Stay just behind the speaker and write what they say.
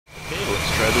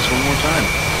this one more time.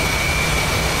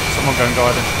 Someone go and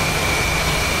guide him.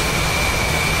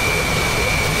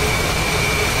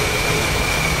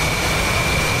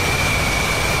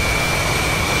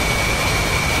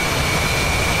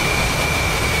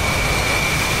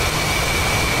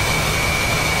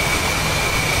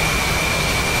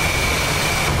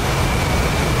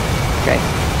 Okay,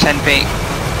 10 feet.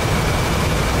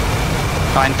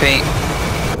 9 feet.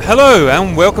 Hello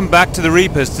and welcome back to the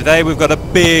Reapers. Today we've got a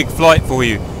big flight for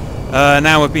you.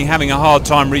 Now we've been having a hard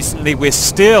time recently. We're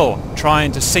still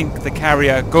trying to sink the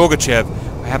carrier Gorgochev.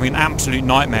 We're having an absolute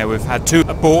nightmare. We've had 2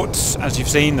 aborts, as you've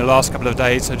seen, the last couple of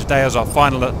days. So today is our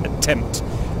final attempt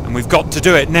and we've got to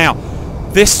do it. Now,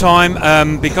 this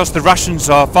time, because the Russians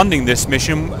are funding this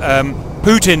mission,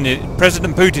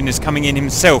 President Putin is coming in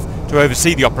himself to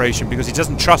oversee the operation because he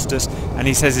doesn't trust us and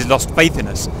he says he's lost faith in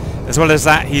us. As well as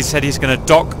that, he said he's going to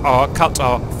cut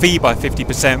our fee by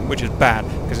 50%, which is bad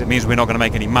because it means we're not going to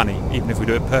make any money, even if we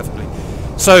do it perfectly.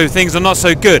 So things are not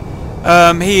so good.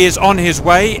 He is on his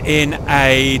way in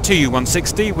a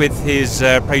Tu-160 with his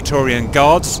Praetorian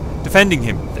guards defending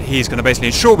him. He's going to basically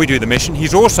ensure we do the mission.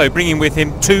 He's also bringing with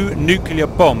him 2 nuclear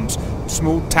bombs,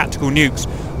 small tactical nukes.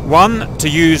 One to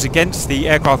use against the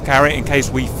aircraft carrier in case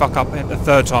we fuck up it the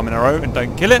 3rd time in a row and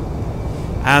don't kill it.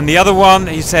 And the other one,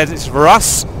 he says, it's for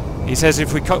us. He says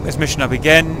if we cock this mission up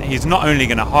again, he's not only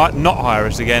going to not hire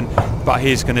us again, but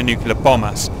he's going to nuclear bomb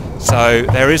us. So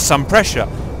there is some pressure.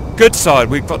 Good side,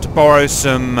 we've got to borrow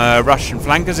some Russian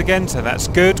flankers again, so that's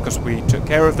good because we took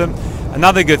care of them.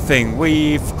 Another good thing,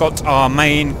 we've got our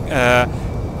main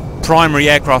primary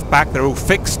aircraft back. They're all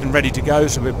fixed and ready to go,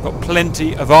 so we've got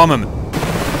plenty of armament.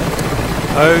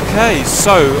 Okay,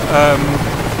 so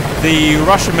the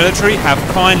Russian military have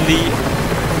kindly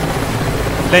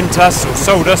lent us or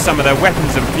sold us some of their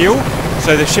weapons and fuel,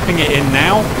 so they're shipping it in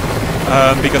now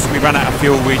because we ran out of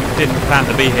fuel. We didn't plan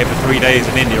to be here for 3 days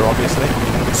in India, obviously.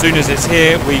 As soon as it's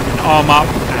here, we can arm up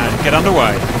and get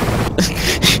underway.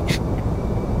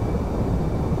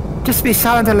 Just be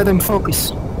silent and let them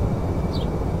focus.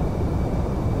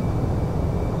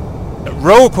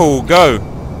 Roll call, go.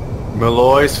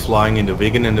 Malloy's flying in the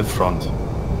Vigan in the front.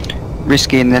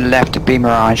 Risky in the left to be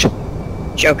Mirage.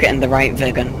 Joker in the right,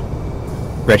 Vigan.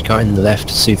 Redcar in the left,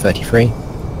 Su-33.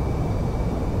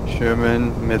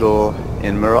 Sherman, middle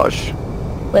in Mirage.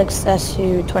 Wix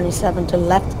SU-27 to the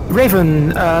left.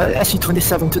 Raven,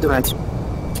 SU-27 to the right.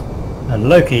 And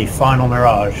Loki, final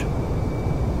Mirage.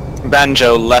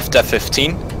 Banjo, left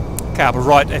F-15. Cab,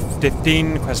 right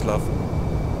F-15, Questlove.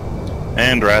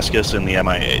 And Raskus in the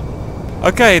Mi-8.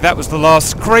 Okay, that was the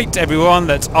last crate, everyone.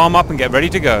 Let's arm up and get ready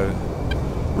to go.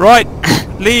 Right,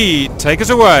 lead, take us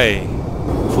away.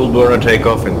 Full burner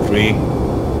takeoff in 3,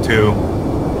 2,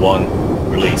 1,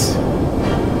 release.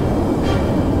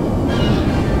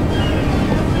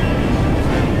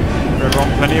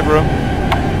 Everyone, plenty of room.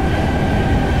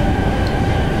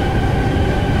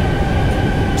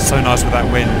 So nice with that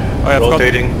wind. Oh, yeah,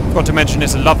 rotating. Forgot to mention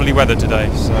it's lovely weather today,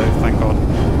 so thank God.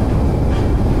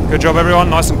 Good job, everyone.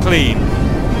 Nice and clean.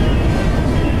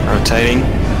 Rotating.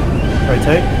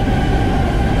 Rotate.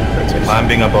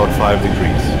 Climbing about 5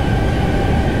 degrees.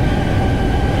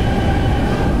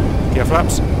 Gear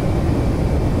flaps.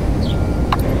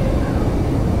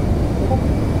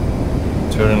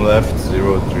 Turn left,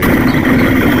 03.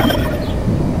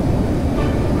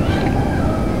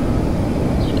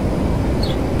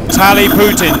 Tally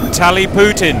Putin. Tally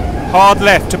Putin. Hard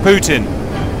left to Putin.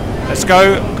 Let's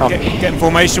go. Get in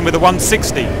formation with the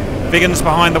 160. Vigans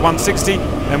behind the 160,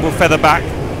 then we'll feather back.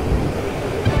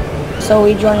 So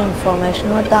we join in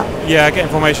formation with that? Yeah, get in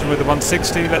formation with the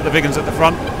 160, let the Vigans at the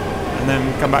front, and then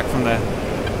come back from there.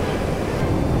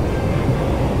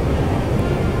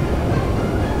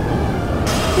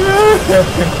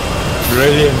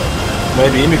 Brilliant.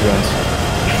 Maybe immigrants.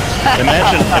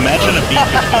 Imagine a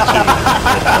B-52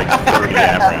 with like 30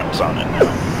 AMRAAMs on it now.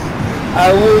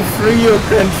 I will free your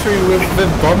country with the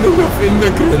bombing of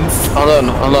immigrants.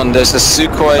 Hold on, there's a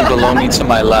Sukhoi below me to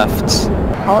my left.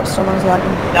 Oh, someone's lagging.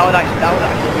 That would actually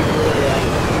be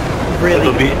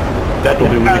really That will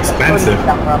be really expensive.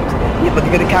 Yeah, but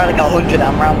they're going to carry like 100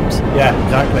 AMRAAMs. Yeah,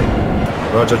 exactly.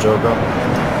 Roger, Joker.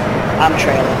 I'm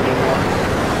trailing you.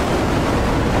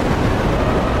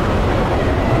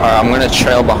 Alright, I'm gonna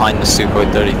trail behind the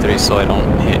Sukhoi 33 so I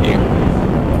don't hit you.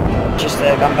 Just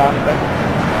gun down a bit.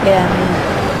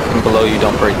 Yeah. And below you,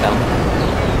 don't break down.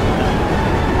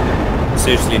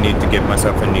 Seriously need to get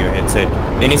myself a new headset.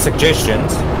 Any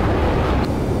suggestions?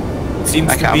 It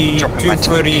seems to be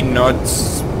 230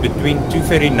 knots, between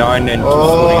 239 and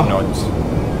 240 knots.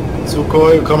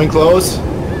 Sukhoi, coming close?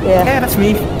 Yeah. Yeah, that's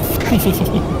me.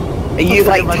 Are you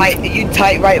like tight? Are you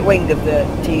tight right wing of the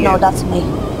TU? No, that's me.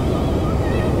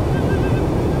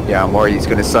 Yeah, I'm worried he's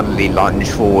going to suddenly lunge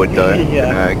forward though.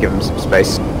 Yeah. Give him some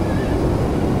space.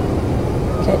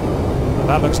 Okay,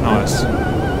 That looks nice.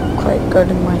 quite good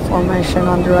in my formation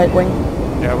on the right wing.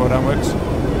 Yeah, well done, Wicks.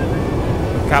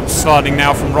 Cap's sliding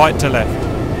now from right to left.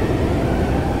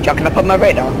 Jack, can I put my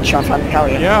radar on? Try and find the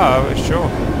carrier. Yeah, sure.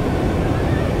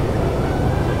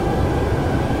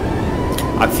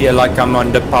 I feel like I'm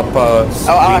on the Papa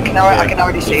Oh, I can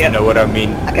already see You it. know what I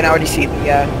mean? I can already see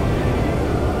the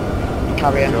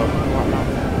carrier.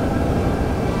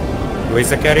 Where's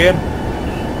the carrier?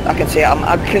 I can see it.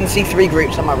 I can see 3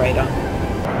 groups on my radar.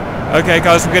 Okay,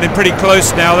 guys, we're getting pretty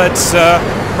close now. Let's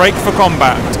break for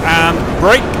combat and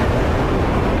break.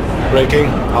 Braking.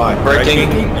 High. Braking.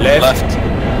 Left.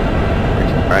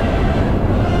 Right.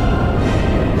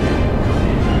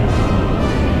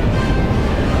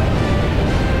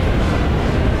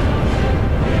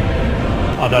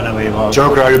 I don't know where you are.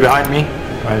 Joker, are you behind me?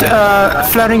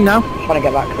 Flaring now. I want to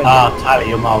get back. Tally,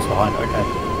 you're miles behind.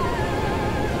 Okay.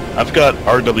 I've got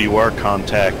RWR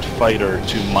contact fighter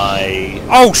to my...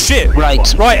 Oh shit! Right.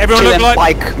 Right, everyone look like...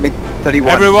 Bike, mid 31.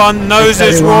 Everyone,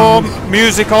 noses warm,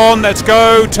 music on, let's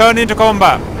go, turn into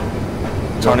combat.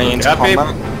 Turning into Happy?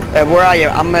 combat. Where are you?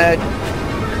 I'm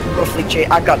roughly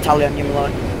I've got tally on you,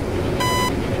 Malone.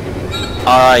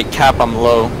 Alright, Cap, I'm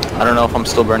low. I don't know if I'm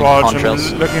still burning Roger,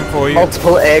 contrails. I'm looking for you.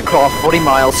 Multiple aircraft, 40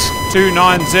 miles.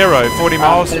 290, 40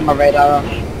 miles. Putting my radar on.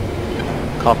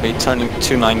 Copy, turning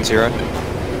 290.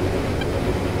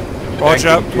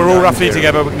 Roger, we're all roughly 290.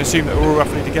 together, we can assume that we're all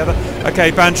roughly together. Okay,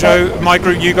 Banjo, my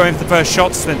group, you go in for the first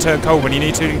shots, then turn cold when you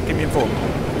need to, keep me informed.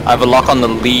 I have a lock on the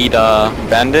lead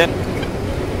bandit.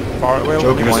 Fire at will.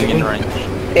 Joker, Going in missing.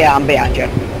 range. Yeah, I'm behind you.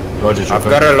 Roger, I've Joker.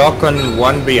 got a lock on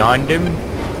one behind him.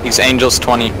 He's Angels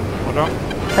 20. Hold on.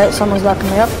 Right, someone's locking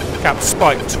me up. Cap,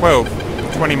 spike, 12,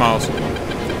 20 miles.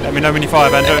 Let me know when you fire,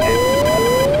 Banjo.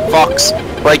 Fox,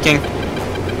 braking.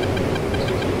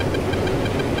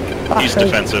 He's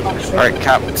defensive. Alright,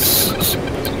 Cap.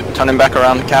 Turning back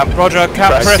around, Cap. Roger,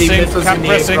 Cap I see pressing, missiles Cap in the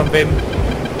air pressing. from him.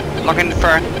 Looking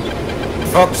for...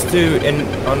 Fox 2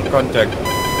 on contact.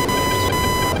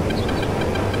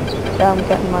 Yeah, I'm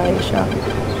getting my shot.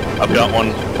 I've got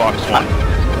one, Fox 1.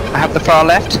 I have the far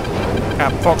left.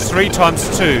 Cap, Fox 3 times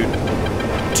 2.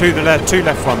 To the left, 2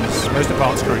 left ones, most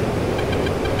advanced group.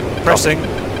 Pressing.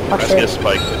 Rescue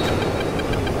spiked.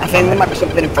 I think there might be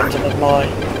something in front of us, Malone.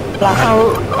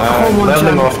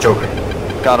 Landing off, Joker.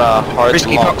 Got a hard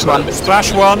Risky lock. Fox 1.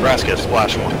 Splash 1. Rescue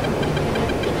splash 1.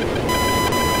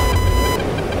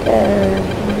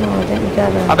 No, I didn't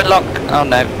get it. I've been locked. Oh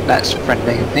no, that's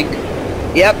friendly, I think.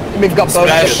 Yep, we've got both.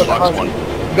 Splash. Fox 1.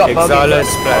 We've got both. Exala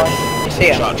splash. You see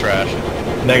it? Shot trash.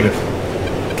 Negative.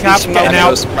 Cap getting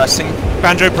out. Banjo's pressing.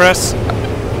 Banjo press.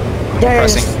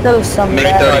 There's Pressing. still some MiG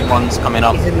there. 31's coming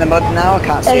up. He's in the mud now, I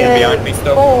can't see him. Behind me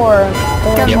still. 4.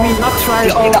 Did you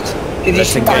Let's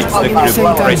see engage that? the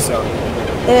group racer.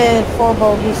 4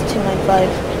 bogeys, 295.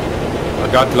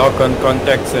 I got lock on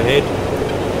contacts ahead.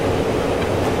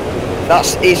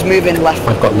 He's moving left.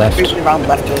 I've got left. Moving around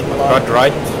left to his Malone. Got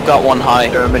right. Got one high.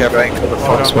 German going for the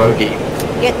Fox bogey.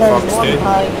 Yeah, there's Fox 1 2.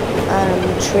 high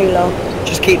and 3 low.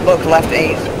 Just keep look left.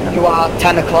 You are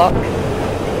 10 o'clock.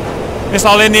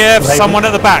 Missile in the air for someone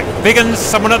at the back. Biggins,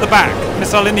 someone at the back.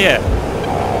 Missile in the air.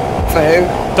 For who?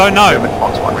 Don't know. German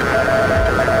Fox 1. I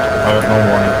have no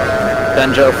warning.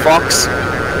 Banjo Fox.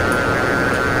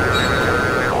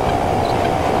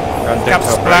 Contacts Cap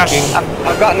are splash. breaking.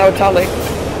 I've got no tally.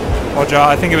 Roger,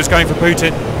 I think it was going for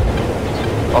Putin.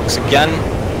 Fox again.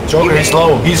 Joker, he's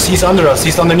low. He's under us.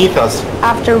 He's underneath us.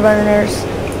 Afterburners.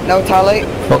 No tally.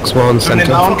 Fox 1, Turning center.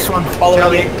 down.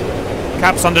 Following you.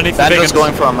 Cap's underneath the Banjo's Biggins.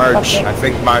 going for a merge. Okay. I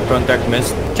think my contact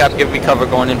missed. Cap, give me cover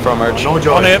going in for a merge. No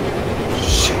joy. On it.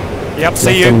 Yep, see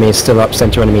Left you. enemy is still up,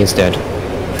 center enemy is dead.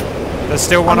 There's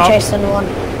still one I'm up. chasing 1.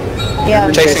 Yeah,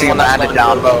 I'm Chasing one that's landed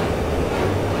down low.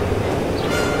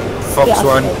 Fox Yeah,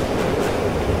 1.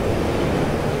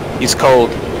 He's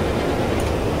cold.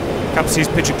 Cap sees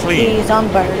picture clean. He's on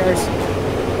burners.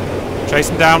 Chase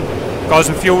him down. Guys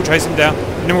with fuel, chase him down.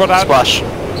 Anyone got that? Splash.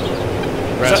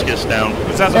 Rescue's down.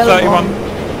 Was that the Yellow 31?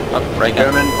 Oh, right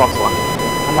German Fox 1.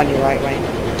 I'm on your right wing.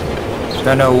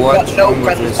 Don't know We've what's got no wrong with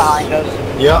presence this. behind us.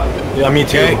 Yeah, me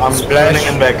too. Okay, I'm splash. turning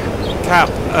and back. Cap,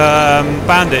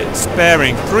 bandits,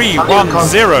 bearing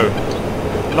 310.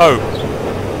 Low.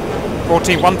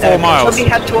 14 miles. Let me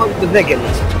head towards the Biggins,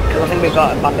 because I think we've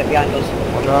got a bandit behind us.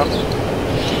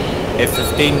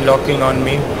 F-15 locking on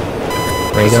me.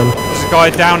 Ray gun. There's a guy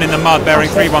down in the mud bearing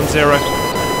 310.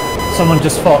 Someone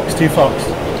just Fox, 2 Fox.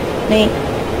 Me.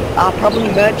 are probably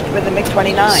merged with the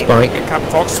MiG-29. Spike. Cap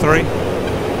Fox 3.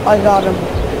 I got him.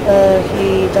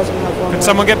 He doesn't have one. Can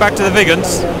someone get back to the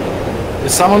Vigans?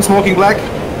 Is someone smoking black?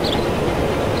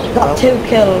 Got 2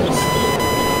 kills.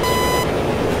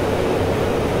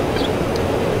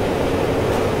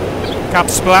 Cap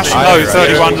Splash low,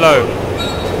 31 low.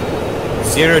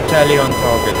 0 tally on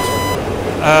target.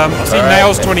 I see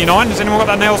Nails 29. Has anyone got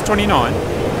that Nails 29?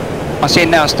 I see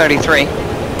Nails 33.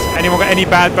 Anyone got any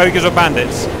bad bogies or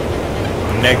bandits?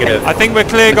 Negative. I think we're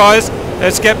clear, guys.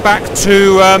 Let's get back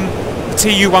to the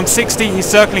TU-160. He's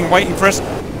circling, waiting for us.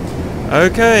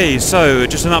 Okay, so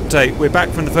just an update. We're back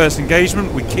from the first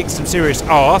engagement. We kicked some serious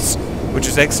arse, which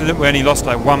was excellent. We only lost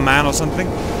like 1 man or something.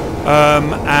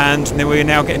 And then we're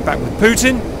now getting back with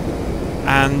Putin.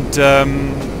 And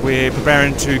we're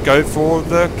preparing to go for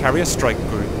the carrier strike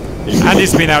group. And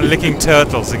he's been out licking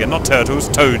turtles again. Not turtles,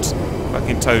 toads.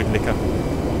 Fucking toad licker.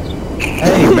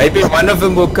 Hey, maybe one of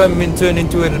them will come and turn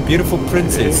into a beautiful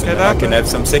princess. Okay, And I can have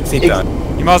some sexy time.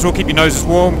 You might as well keep your noses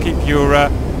warm, keep your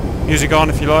music on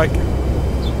if you like.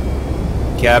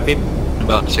 Copy.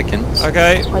 About chickens.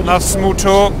 Okay, enough small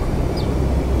talk.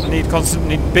 I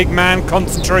need big man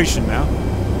concentration now.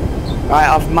 Right,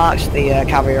 I've marked the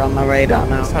carrier on my radar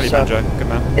now. It's Banjo, good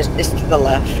man. It's to the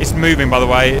left. It's moving, by the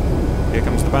way. Here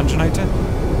comes the Banjonator.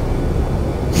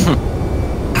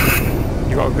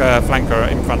 You got a flanker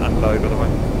in front and low, by the way.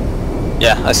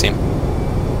 Yeah, I see him.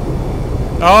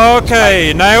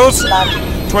 Okay, Nails.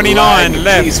 29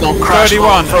 left.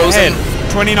 31 ahead.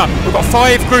 29. We've got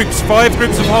 5 groups. 5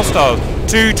 groups of hostiles.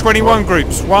 2 21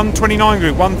 groups. 1 29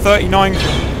 group. 1 31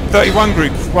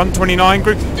 group. 1 29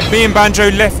 group. Me and Banjo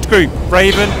left group.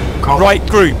 Raven right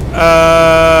group.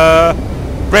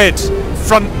 Red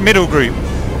front middle group.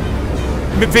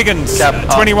 Vigans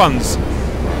 21s.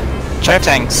 Check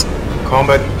tanks.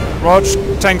 Combat. Rog,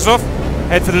 tanks off.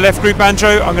 Head for the left group,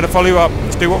 Banjo. I'm going to follow you up.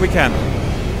 Let's do what we can.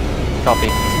 Copy.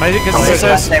 Made it, get some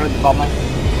success.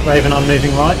 Raven, I'm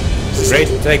moving right. Red,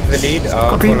 take the lead.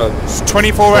 I'll follow. It's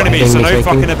 24 enemies, so no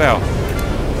fucking about.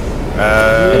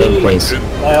 Please.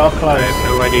 They are close. I have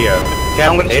no idea.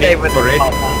 I'm going to stay with for the red.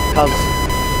 because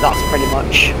that's pretty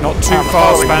much... Not too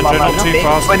fast, Banjo, not too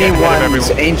fast.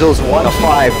 21s, Angels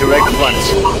 1-5, direct front.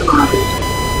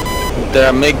 There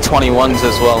are MiG-21s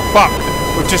as well. Fuck!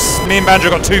 We've just... Me and Banjo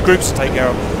got 2 groups to take care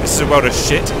of. This is a world of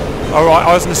shit. Alright,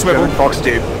 I was in the swivel. Fox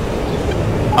 2.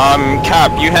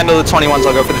 Cap, you handle the 21s,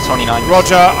 I'll go for the 29s.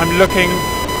 Roger, I'm looking.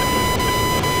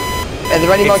 Are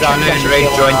there any more Xana and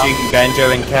Red joining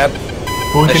Banjo and Cap.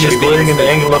 Putin is going in the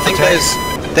angle of I think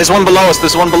attack. there's one below us,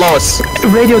 there's one below us.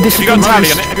 Radio, this Have you got a tally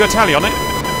on it? Have you got a tally on it?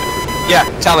 Yeah,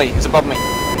 Tally, he's above me.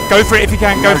 Go for it if you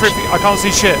can, go for it. I can't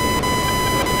see shit.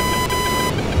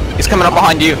 He's coming up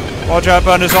behind you. Roger,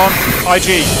 burners on.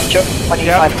 IG. Sure,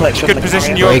 25 clicks from Good the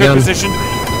position, carrier. you're in good position.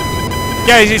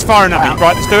 Yeah, he's firing at me.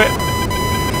 Right, let's do it.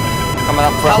 Coming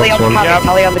up front. Tally on the camera, Yep.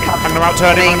 tally on the camera. I'm going to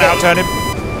out-turn him, I'm going to out-turn him.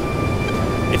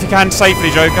 If you can, safely,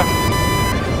 Joker.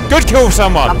 Good kill,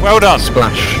 someone. Well done.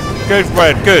 Splash. Good,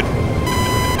 Red, good.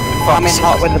 I'm in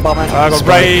hot with the bomber. I got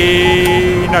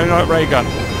Ray... No, not Ray gun.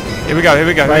 Here we go, here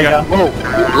we go, here we go. Whoa,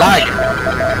 lag.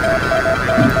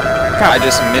 I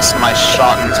just missed my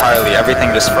shot entirely.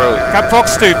 Everything just froze. Cap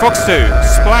Fox 2,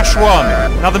 Splash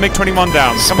 1. Another MiG-21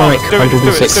 down. Come on, Spike, let's do it, let's do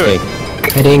it, 160. let's do it.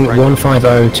 Heading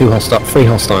 150, 3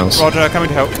 hostiles. Roger, coming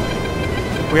to help.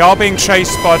 We are being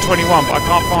chased by a 21, but I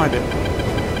can't find it.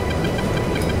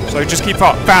 So just keep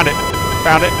up. Found it.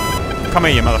 Found it. Come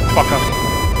here, you motherfucker.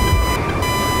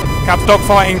 Cap's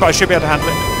dogfighting, but I should be able to handle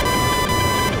it.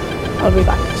 I'll be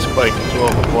back. Spike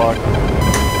 12 o'clock.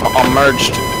 I'm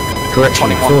merged. Correction,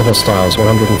 4 hostiles,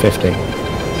 150.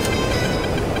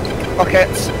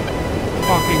 Rockets.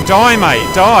 Fucking die, mate.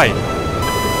 Die.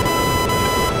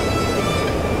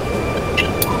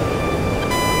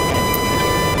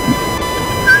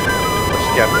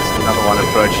 Yeah, there's another one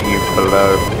approaching you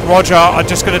below. Roger, I'm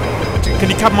just gonna... Can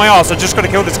you cover my ass? I just gotta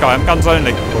kill this guy. I'm guns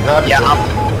only. Yeah,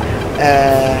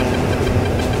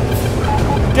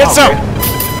 Get some!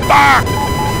 Fuck!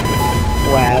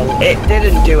 well, it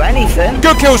didn't do anything.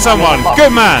 Go kill someone!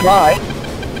 Good man! Right.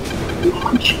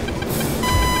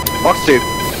 Fox 2. Do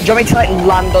you want me to like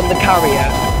land on the carrier?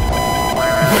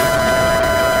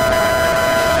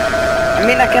 I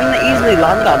mean, I can easily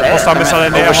land on it. Hostile missile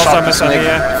in here, hostile missile in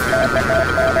here.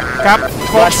 Cap,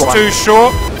 Fox Flash 2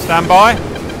 short. Stand by.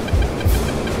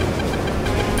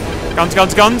 Guns,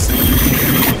 guns, guns.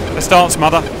 Let's dance,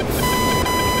 mother.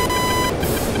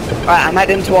 Right, I'm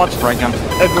heading towards Right gun.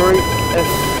 a group of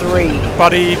 3.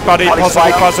 Buddy,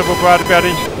 possible,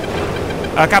 buddy.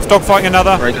 Cap's dogfighting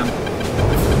another. Right gun.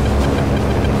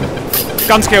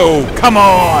 Gun skill, come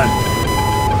on!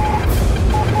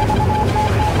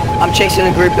 I'm chasing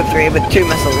a group of 3 with 2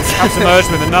 missiles. I'm submerged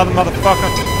with another motherfucker.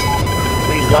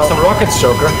 Please Got don't. some rockets,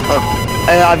 Joker.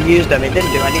 I've used them, it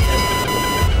didn't do anything.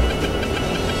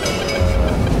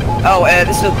 Oh,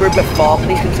 this is a group of 4,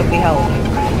 please can somebody help?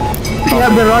 Yeah,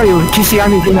 where are you?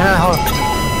 GCM is in help.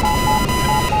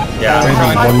 Yeah,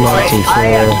 Raven 190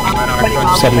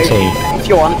 for 17. If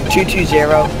you want,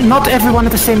 220. Not everyone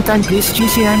at the same time, please.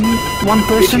 GCM, one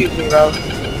person. 220.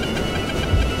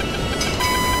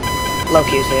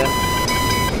 Loki's here.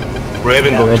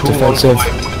 Raven Red got defensive.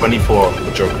 24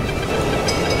 for Joker.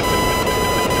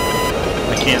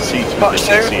 I can't see through Fox this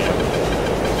there.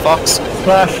 DCS. Fox.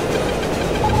 Splash.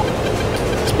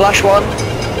 Splash 1.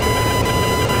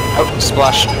 Oh,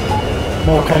 splash.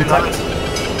 More contact.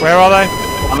 Where are they?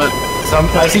 I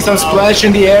see some splash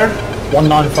in the air.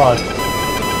 195.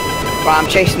 Right, I'm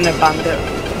chasing the bandit.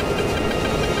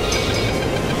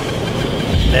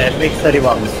 Big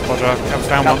 31s. Roger, I've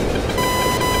found one.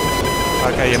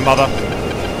 Okay, your mother.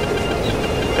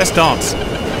 Let's dance.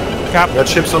 Cap. Got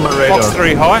ships on my radar. Fox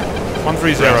 3 high.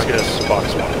 130. Let's get us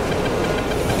Fox 1.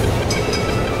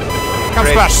 Cap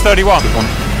splash 31.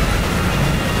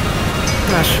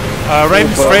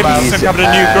 Raven's covered a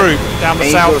new group down the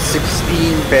Angel south.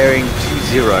 16 bearing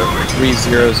 20.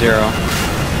 300.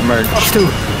 Merge. Fox 2. You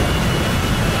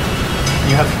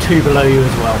have 2 below you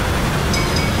as well.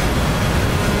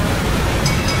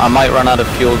 I might run out of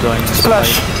fuel going this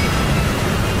Splash. way.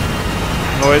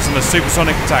 Noise and a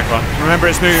supersonic attack run. Remember,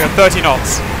 it's moving at 30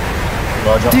 knots.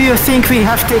 Do you think we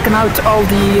have taken out all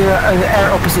the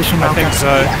air opposition now? I think so.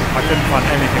 I couldn't find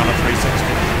anything on a 360.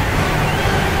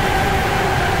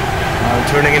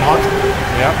 Turning in hot.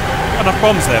 Yeah. Enough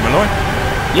bombs there, Malloy.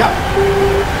 Yeah.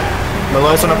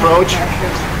 Malloy's on approach.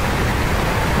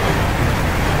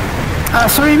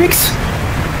 Sorry, Mix?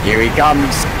 Here he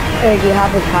comes. You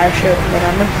have a parachute,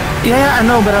 remember? Yeah, I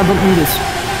know, but I don't need it.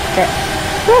 Okay.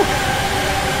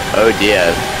 Oh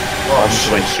dear. Bombs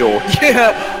went short.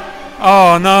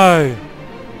 Oh no.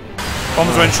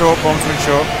 Bombs went short, bombs went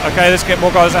short. Okay, let's get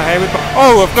more guys out here.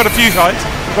 Oh, I've got a few guys.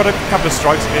 I've got a couple of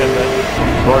strikes here.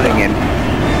 Rolling in.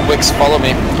 Wix, follow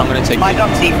me. I'm gonna take My you.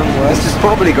 dog's even worse. This is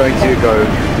probably going to go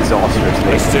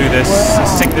disastrously. Let's do this.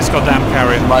 Let's sink this goddamn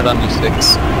carrier. Right on you,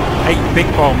 6. 8 big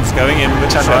bombs going in with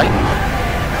the Turn ship. right.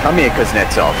 Come here,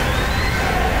 Kuznetsov.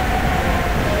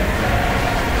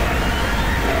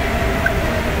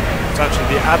 It's actually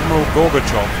the Admiral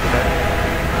Gorgochev.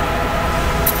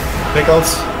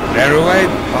 Pickles. Narrow way.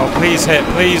 Oh, please hit,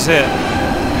 please hit.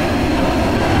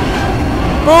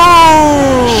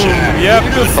 Boom! Yep.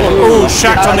 Oh,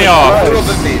 shacked on the arc.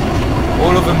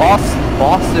 All of them.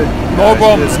 Bastard. More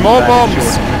bombs, more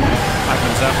bombs.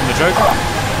 Happens that from the Joker.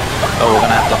 Oh, we're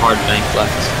gonna have the hard bank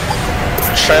left.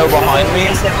 Trail behind me,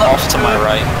 off to my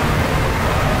right.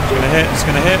 It's gonna hit, it's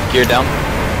gonna hit. Gear down.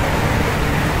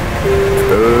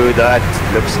 Oh, that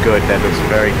looks good. That looks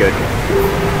very good.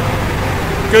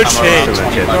 Good I'm hit.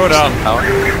 around 25% Well done. power.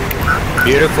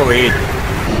 Beautiful hit.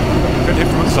 Good hit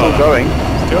from the Still side. going.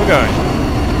 Still going.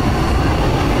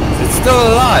 It's still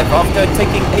alive after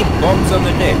taking 8 bombs on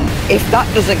the deck. If that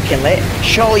doesn't kill it,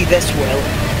 surely this will.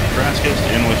 Nebraska's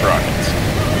in with rockets.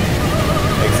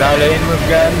 Exile in with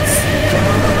guns.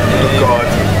 Oh god.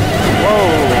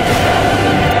 Whoa.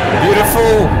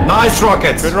 Beautiful. Nice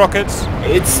rockets. Good rockets.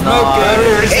 It's smoking.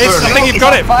 I think you've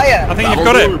got it. Fire. I think you've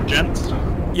got it. Gents.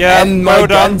 Yeah, And well my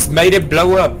done. guns made it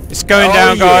blow up. It's going Oh,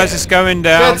 down, guys. yeah. It's going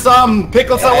down. Get some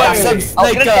pickles away. Have some I was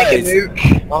snake gonna take a eyes.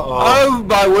 nuke. Oh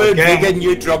my word, Okay. Vigan,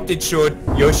 you dropped it short.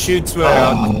 Your shoots were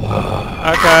out.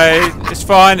 Okay, it's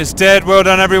fine. It's dead. Well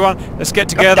done, everyone. Let's get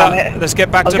damn together. it. Let's get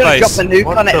back I was to gonna base. drop a nuke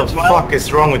What on it the as well. fuck is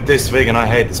wrong with this Vigan? I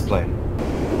hate this plane.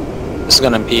 This is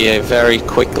gonna be a very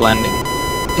quick landing.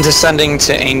 Descending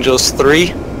to Angels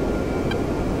 3.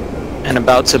 And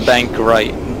about to bank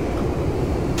right.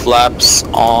 Flaps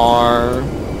are...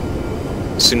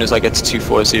 as soon as I get to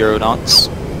 240 knots.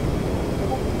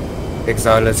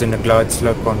 Exilers in the glide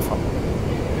slope on from.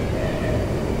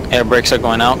 Air brakes are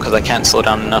going out because I can't slow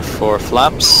down enough for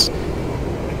flaps.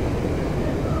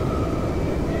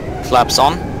 Flaps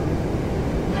on.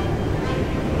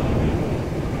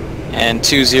 And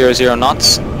 200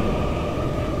 knots.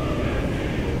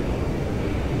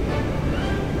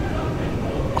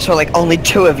 So like only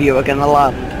 2 of you are gonna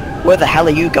land. Where the hell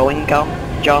are you going, John?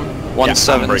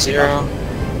 170.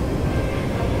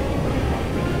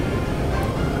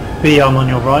 BM on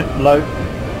your right, low.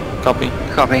 Copy.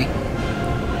 Copy.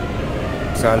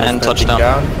 Exilers And touching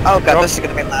touchdown. down. Oh god, this is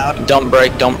gonna be loud. Don't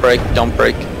brake, don't brake, don't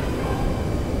brake.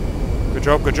 Good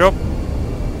job, good job.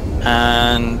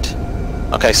 And...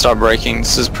 okay, start braking.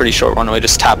 This is a pretty short runway.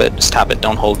 Just tap it,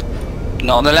 don't hold.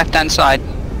 Not on the left hand side.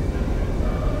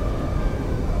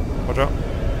 Watch out.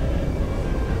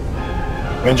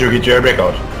 When do you get your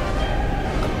breakout?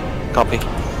 Copy.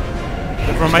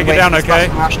 Everyone make it down okay?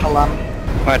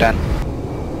 Well done.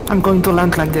 I'm going to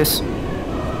land like this.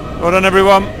 Well done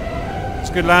everyone.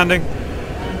 It's a good landing.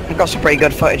 I've got some pretty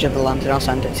good footage of the landing, I'll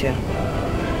send it to you.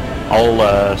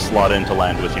 I'll slot in to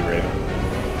land with you, Raven.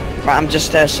 Right, I'm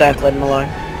just circling Malone.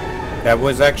 That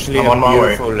was actually I'm a on my way.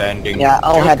 beautiful landing. Yeah,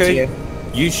 I'll head to Okay. you.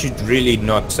 You should really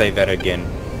not say that again.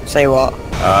 Say what?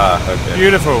 Ah, okay.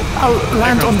 Beautiful. I'll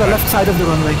land on the left side of the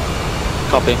runway.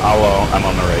 Copy. I'm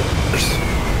on the right.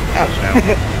 Oh.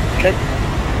 Okay.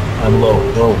 I'm low.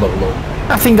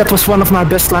 I think that was one of my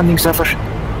best landings ever.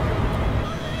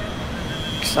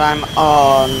 So I'm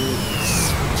on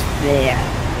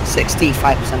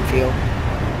 65% fuel.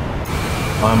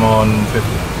 I'm on 50.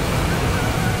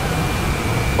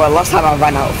 Well, last time I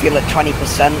ran out of fuel at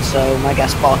 20%, so I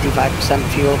guess 45%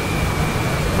 fuel.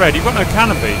 Red, you've got no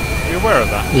canopy. Are you aware of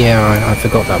that? Yeah, I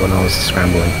forgot that when I was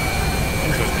scrambling.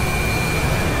 Interesting.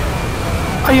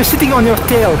 Are you sitting on your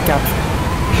tail, Cap?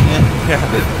 Yeah.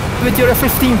 With your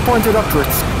F-15 pointed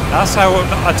upwards? That's how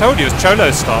I told you. It's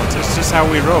Cholo stance. It's just how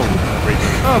we roll.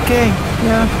 Okay,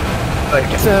 yeah.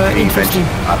 It's interesting.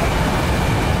 Got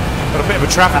a bit of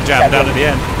a traffic jam down at the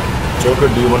end.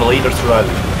 Joker, do you want to lead or should I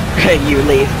lead? You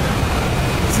leave.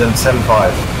 It's in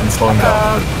 7.5 and slowing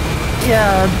down.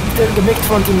 Yeah, the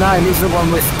MiG-29 is the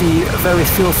one with the very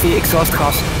filthy exhaust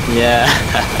gas. Yeah.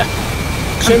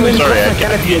 Sorry,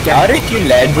 how did you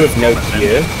land with no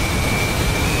gear?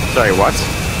 Sorry, what?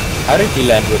 How did you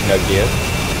land with no gear?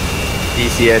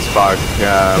 DCS bug.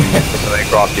 So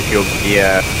aircraft if your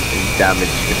gear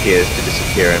damage appears to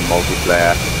disappear in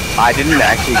multiplayer. I didn't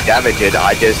actually damage it,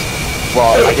 I just...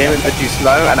 Well, I came in a bit too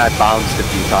slow and I bounced a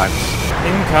few times.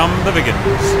 In come the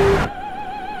Biggins.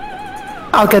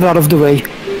 I'll get out of the way.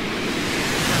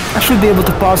 I should be able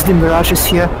to pass the mirages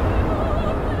here.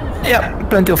 Yeah,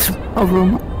 plenty of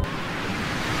room.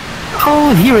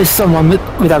 Oh, here is someone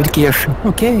without gear.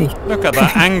 Okay. Look at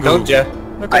that angle. Told ya.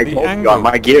 Look I at the told angle. you,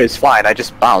 my gear is fine, I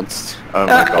just bounced. Oh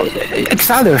my god.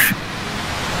 Xander,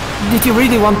 did you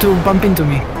really want to bump into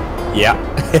me? Yeah.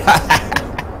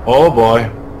 Oh boy.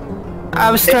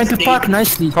 I was trying to park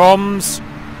nicely. Comms.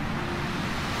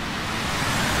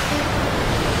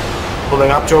 Pulling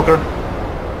up, Joker.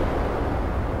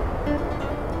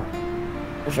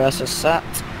 Reverse is set.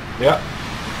 Yeah.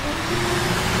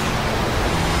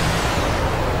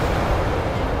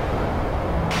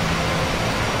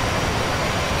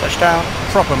 Touchdown.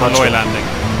 Proper Malloy landing.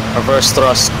 Reverse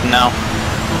thrust now.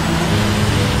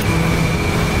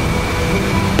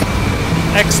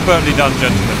 Expertly done,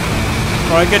 gentlemen.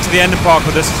 Alright, get to the end and park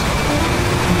with us.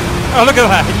 Oh, look at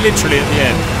that. Literally at the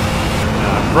end.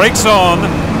 Brakes on.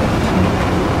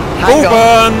 Full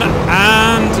burn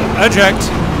and eject.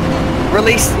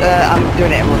 Release, I'm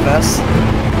doing it in reverse.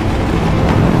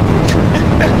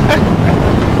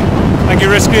 Thank you,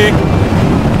 Risky.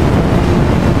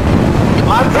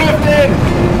 I'm drifting!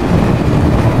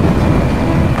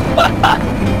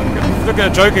 Look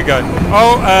at Joker go.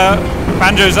 Oh,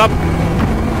 Banjo's up.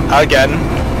 Again.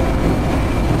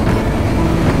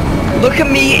 Look at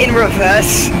me in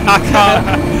reverse. I can't.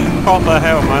 What the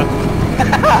hell, man?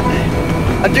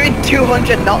 I'm doing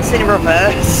 200 knots in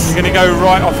reverse. You're gonna go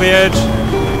right off the edge.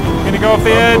 You're gonna go off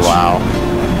the edge. Wow.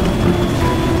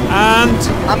 And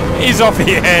he's off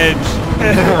the edge.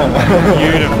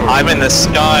 Beautiful. I'm in the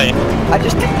sky. I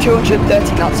just did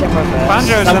 230 knots in reverse.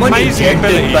 Banjo has an Someone amazing ejected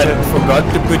ability but to... forgot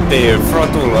to put their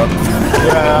throttle up.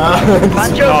 Yeah.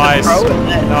 Banjo's Nice. the pro,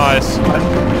 isn't it? Nice.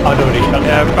 I'd already shut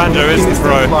Yeah, Banjo is the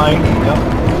pro. Flying. Yep.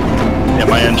 Yeah,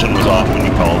 my engine was off when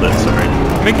you called it, sorry.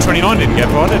 MiG-29 didn't get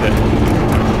far, did it?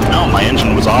 No, my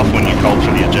engine was off when you called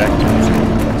for the ejector.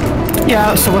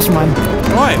 Yeah, so was mine.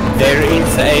 Right. There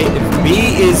is a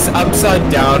B is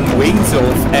upside down, wings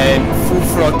off, and full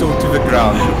throttle to the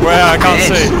ground. Well, I can't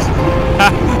see.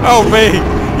 Oh, B.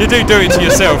 You do it to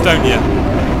yourself, don't you?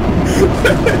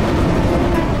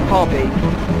 Hobby.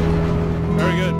 Very good.